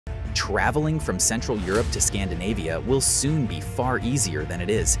traveling from Central Europe to Scandinavia will soon be far easier than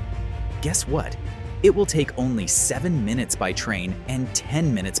it is. Guess what? It will take only 7 minutes by train and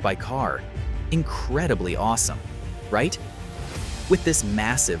 10 minutes by car. Incredibly awesome, right? With this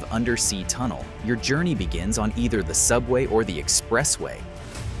massive undersea tunnel, your journey begins on either the subway or the expressway.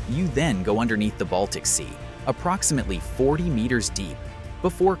 You then go underneath the Baltic Sea, approximately 40 meters deep,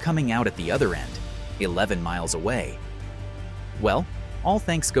 before coming out at the other end, 11 miles away. Well, all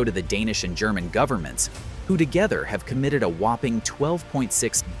thanks go to the Danish and German governments, who together have committed a whopping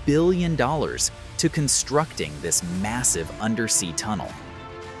 $12.6 billion to constructing this massive undersea tunnel.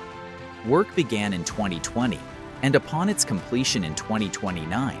 Work began in 2020, and upon its completion in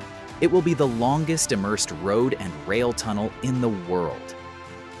 2029, it will be the longest immersed road and rail tunnel in the world.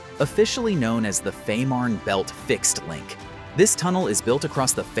 Officially known as the Fehmarn Belt Fixed Link, this tunnel is built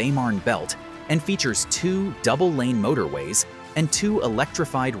across the Fehmarn Belt and features 2 double-lane motorways and 2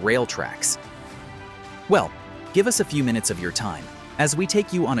 electrified rail tracks. Well, give us a few minutes of your time as we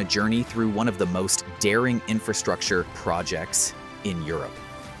take you on a journey through one of the most daring infrastructure projects in Europe.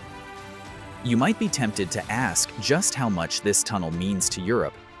 You might be tempted to ask just how much this tunnel means to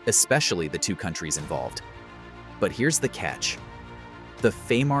Europe, especially the 2 countries involved. But here's the catch. The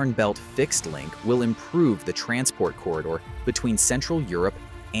Fehmarn Belt Fixed Link will improve the transport corridor between Central Europe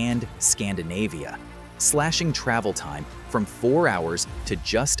and Scandinavia, slashing travel time from 4 hours to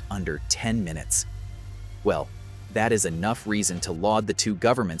just under 10 minutes. Well, that is enough reason to laud the 2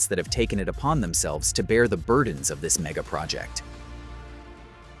 governments that have taken it upon themselves to bear the burdens of this mega project.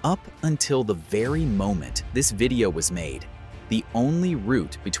 Up until the very moment this video was made, the only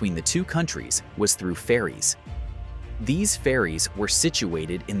route between the 2 countries was through ferries. These ferries were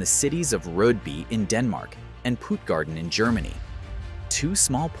situated in the cities of Rødby in Denmark and Puttgarden in Germany, 2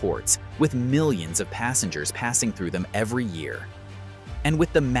 small ports with millions of passengers passing through them every year. And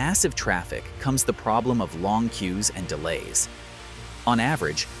with the massive traffic comes the problem of long queues and delays. On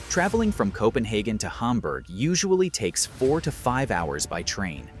average, traveling from Copenhagen to Hamburg usually takes 4 to 5 hours by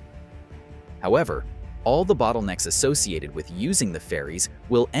train. However, all the bottlenecks associated with using the ferries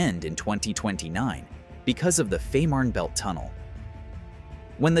will end in 2029 because of the Fehmarn Belt Tunnel.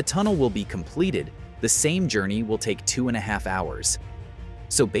 When the tunnel will be completed, the same journey will take 2.5 hours.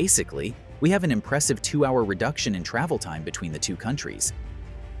 So basically, we have an impressive 2-hour reduction in travel time between the 2 countries.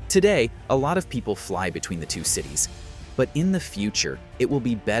 Today, a lot of people fly between the 2 cities, but in the future, it will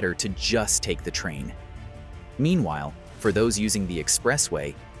be better to just take the train. Meanwhile, for those using the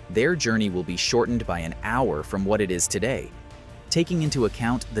expressway, their journey will be shortened by an hour from what it is today, taking into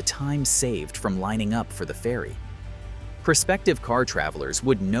account the time saved from lining up for the ferry. Prospective car travelers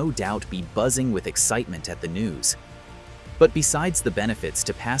would no doubt be buzzing with excitement at the news. But besides the benefits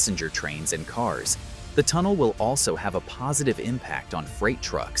to passenger trains and cars, the tunnel will also have a positive impact on freight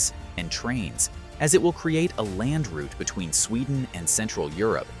trucks and trains, as it will create a land route between Sweden and Central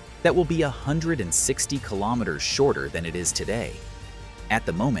Europe that will be 160 kilometers shorter than it is today. At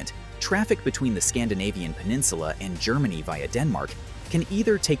the moment, traffic between the Scandinavian peninsula and Germany via Denmark can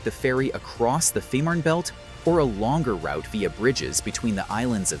either take the ferry across the Fehmarn Belt or a longer route via bridges between the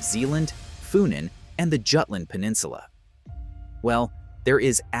islands of Zealand, Funen, and the Jutland Peninsula. Well, there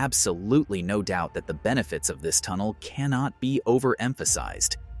is absolutely no doubt that the benefits of this tunnel cannot be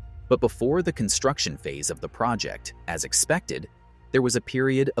overemphasized. But before the construction phase of the project, as expected, there was a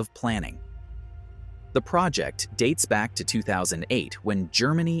period of planning. The project dates back to 2008 when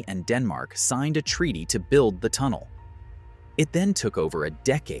Germany and Denmark signed a treaty to build the tunnel. It then took over a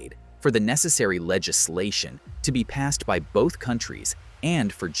decade for the necessary legislation to be passed by both countries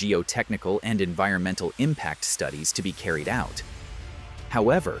and for geotechnical and environmental impact studies to be carried out.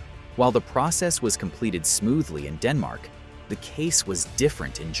 However, while the process was completed smoothly in Denmark, the case was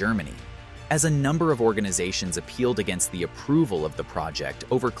different in Germany, as a number of organizations appealed against the approval of the project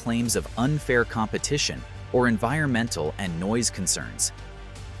over claims of unfair competition or environmental and noise concerns.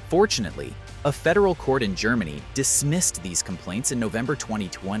 Fortunately, a federal court in Germany dismissed these complaints in November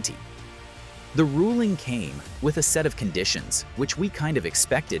 2020. The ruling came with a set of conditions, which we kind of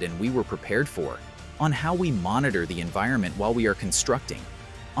expected and we were prepared for, on how we monitor the environment while we are constructing,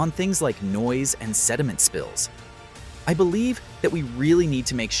 on things like noise and sediment spills. I believe that we really need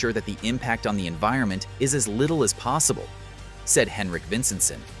to make sure that the impact on the environment is as little as possible, said Henrik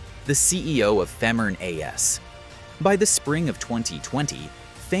Vincentson, the CEO of Fehmarn AS. By the spring of 2020,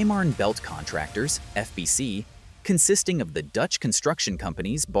 Fehmarn Belt Contractors, FBC, consisting of the Dutch construction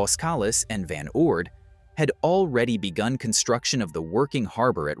companies Boskalis and Van Oord, had already begun construction of the working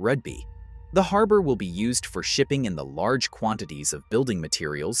harbor at Rødby. The harbor will be used for shipping in the large quantities of building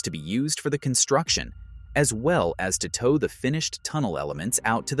materials to be used for the construction, as well as to tow the finished tunnel elements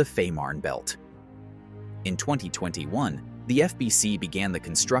out to the Fehmarn Belt. In 2021, the FBC began the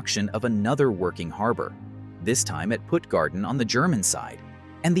construction of another working harbor, this time at Puttgarden on the German side,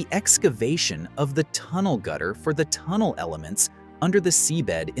 and the excavation of the tunnel gutter for the tunnel elements under the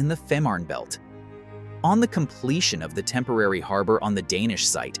seabed in the Fehmarn Belt. On the completion of the temporary harbor on the Danish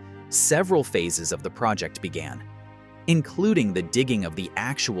site, several phases of the project began, including the digging of the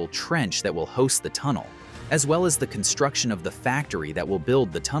actual trench that will host the tunnel, as well as the construction of the factory that will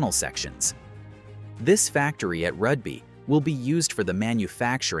build the tunnel sections. This factory at Rudby will be used for the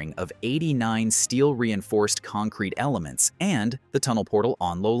manufacturing of 89 steel-reinforced concrete elements and the tunnel portal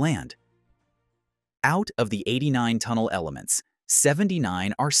on low land. Out of the 89 tunnel elements,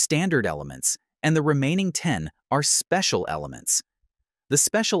 79 are standard elements, and the remaining 10 are special elements. The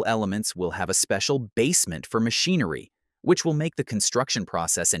special elements will have a special basement for machinery, which will make the construction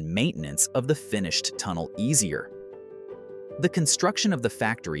process and maintenance of the finished tunnel easier. The construction of the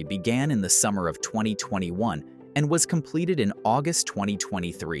factory began in the summer of 2021 and was completed in August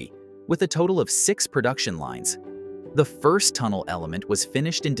 2023, with a total of 6 production lines. The first tunnel element was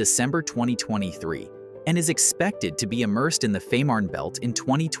finished in December 2023 and is expected to be immersed in the Fehmarn Belt in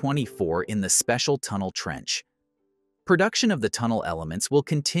 2024 in the special tunnel trench. Production of the tunnel elements will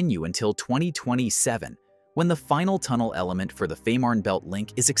continue until 2027, when the final tunnel element for the Fehmarn Belt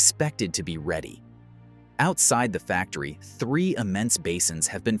link is expected to be ready. Outside the factory, 3 immense basins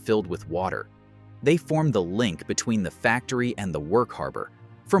have been filled with water. They form the link between the factory and the work harbor,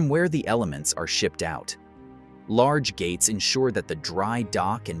 from where the elements are shipped out. Large gates ensure that the dry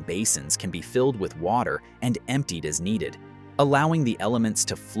dock and basins can be filled with water and emptied as needed, allowing the elements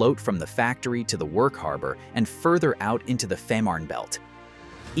to float from the factory to the work harbor and further out into the Fehmarn Belt.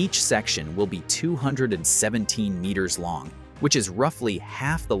 Each section will be 217 meters long, which is roughly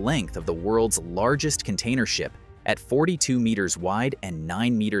half the length of the world's largest container ship at 42 meters wide and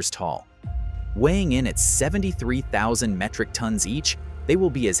 9 meters tall. Weighing in at 73,000 metric tons each, they will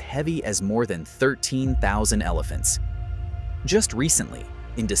be as heavy as more than 13,000 elephants. Just recently,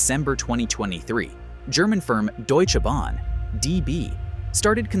 in December 2023, German firm Deutsche Bahn, DB,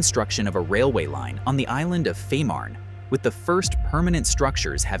 started construction of a railway line on the island of Fehmarn, with the first permanent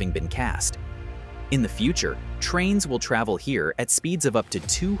structures having been cast. In the future, trains will travel here at speeds of up to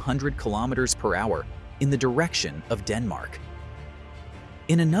 200 kilometers per hour in the direction of Denmark.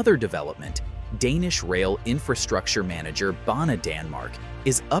 In another development, Danish rail infrastructure manager Bane Danmark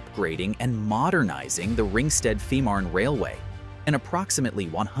is upgrading and modernizing the Ringsted-Fehmarn Railway, an approximately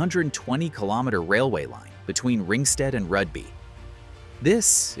 120-kilometer railway line between Ringsted and Rudby.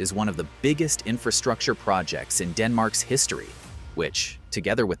 This is one of the biggest infrastructure projects in Denmark's history, which,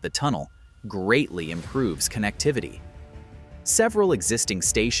 together with the tunnel, greatly improves connectivity. Several existing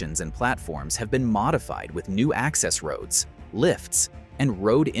stations and platforms have been modified with new access roads, lifts, and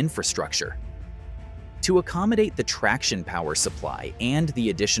road infrastructure. To accommodate the traction power supply and the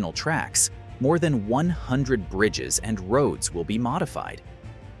additional tracks, more than 100 bridges and roads will be modified.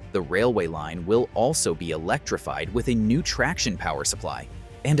 The railway line will also be electrified with a new traction power supply,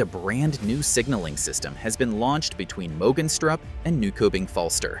 and a brand new signaling system has been launched between Mogenstrup and Nykøbing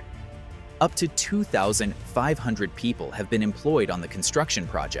Falster. Up to 2,500 people have been employed on the construction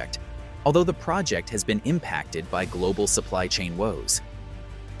project, although the project has been impacted by global supply chain woes.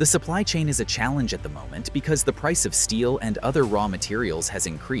 The supply chain is a challenge at the moment because the price of steel and other raw materials has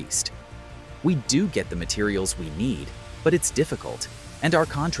increased. We do get the materials we need, but it's difficult, and our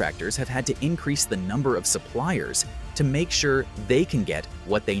contractors have had to increase the number of suppliers to make sure they can get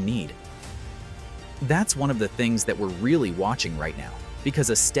what they need. That's one of the things that we're really watching right now, because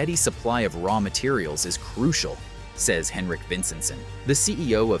a steady supply of raw materials is crucial, says Henrik Vincentsen, the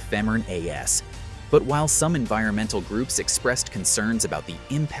CEO of Fehmarn AS. But while some environmental groups expressed concerns about the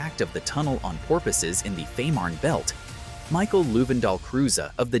impact of the tunnel on porpoises in the Fehmarn Belt, Michael Luvendal Kruse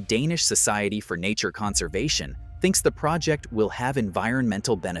of the Danish Society for Nature Conservation thinks the project will have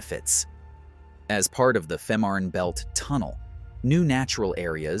environmental benefits. As part of the Fehmarn Belt tunnel, new natural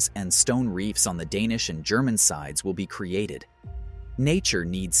areas and stone reefs on the Danish and German sides will be created. Nature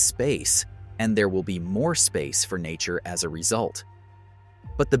needs space, and there will be more space for nature as a result.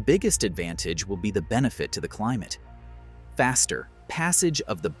 But the biggest advantage will be the benefit to the climate. Faster passage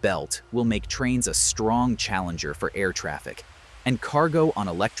of the belt will make trains a strong challenger for air traffic, and cargo on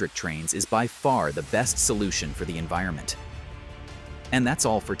electric trains is by far the best solution for the environment. And that's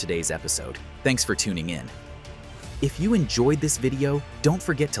all for today's episode. Thanks for tuning in. If you enjoyed this video, don't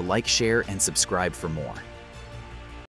forget to like, share, and subscribe for more.